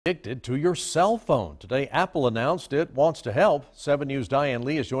Addicted to your cell phone. Today, Apple announced it wants to help. 7 News' Diane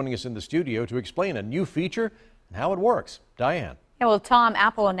Lee is joining us in the studio to explain a new feature and how it works. Diane. Yeah, well, Tom,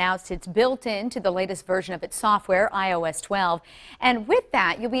 Apple announced it's built into the latest version of its software, iOS 12. And with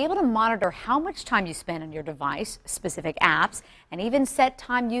that, you'll be able to monitor how much time you spend on your device, specific apps, and even set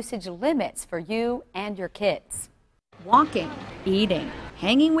time usage limits for you and your kids. Walking, eating,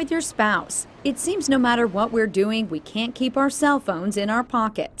 hanging with your spouse. It seems no matter what we're doing, we can't keep our cell phones in our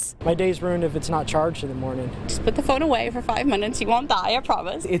pockets. My day's ruined if it's not charged in the morning. Just put the phone away for 5 minutes. You won't die, I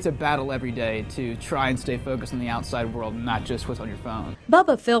promise. It's a battle every day to try and stay focused on the outside world, not just what's on your phone.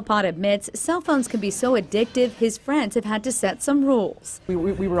 Bubba Philpott admits cell phones can be so addictive, his friends have had to set some rules. We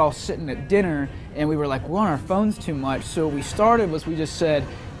were all sitting at dinner and we were like, we're on our phones too much. So what we started was we just said,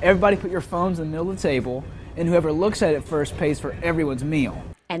 everybody put your phones in the middle of the table, and whoever looks at it first pays for everyone's meal.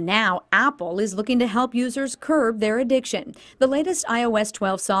 And now Apple is looking to help users curb their addiction. The latest iOS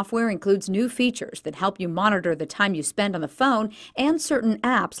 12 software includes new features that help you monitor the time you spend on the phone and certain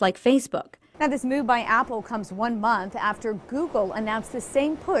apps like Facebook. Now, this move by Apple comes 1 month after Google announced the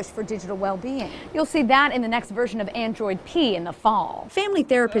same push for digital well-being. You'll see that in the next version of Android P in the fall. Family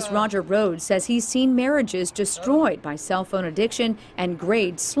therapist Roger Rhodes says he's seen marriages destroyed by cell phone addiction and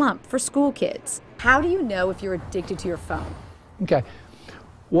grades slump for school kids. How do you know if you're addicted to your phone? Okay.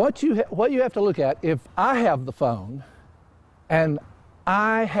 What you have to look at, if I have the phone and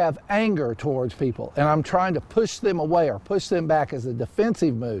I have anger towards people and I'm trying to push them away or push them back as a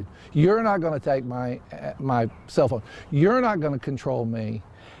defensive mood, you're not going to take my cell phone. You're not going to control me.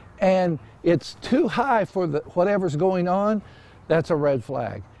 And it's too high for whatever's going on, that's a red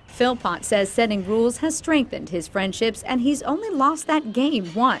flag. Philpott says setting rules has strengthened his friendships, and he's only lost that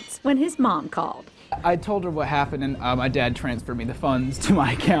game once when his mom called. I told her what happened, and my dad transferred me the funds to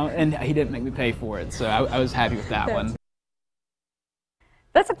my account, and he didn't make me pay for it, so I was happy with that one.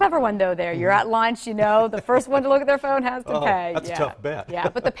 That's a clever one, though, there. You're at lunch, you know, the first one to look at their phone has to pay. That's a tough bet. Yeah,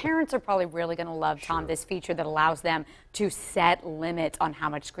 but the parents are probably really going to love, Tom, this feature that allows them to set limits on how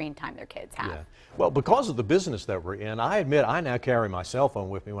much screen time their kids have. Yeah. Well, because of the business that we're in, I admit I now carry my cell phone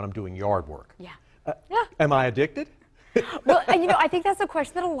with me when I'm doing yard work. Yeah. Am I addicted? Well, you know, I think that's a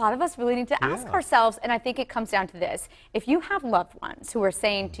question that a lot of us really need to ask ourselves, and I think it comes down to this. If you have loved ones who are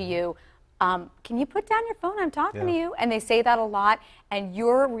saying to you, can you put down your phone? I'm talking to you. And they say that a lot. And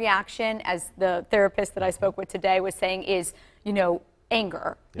your reaction, as the therapist that I spoke with today was saying, is, you know,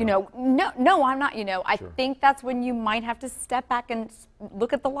 anger. You know, no, I'm not, you know. I think that's when you might have to step back and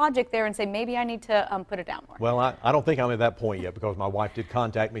look at the logic there and say, maybe I need to put it down more. Well, I don't think I'm at that point yet, because my wife did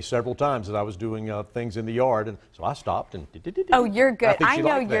contact me several times as I was doing things in the yard, and so I stopped and Oh, you're good. I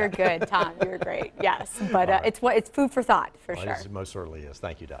know you're that. good, Tom. You're great. Yes, but it's food for thought, for sure. It most certainly is.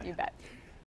 Thank you, Diane. You bet.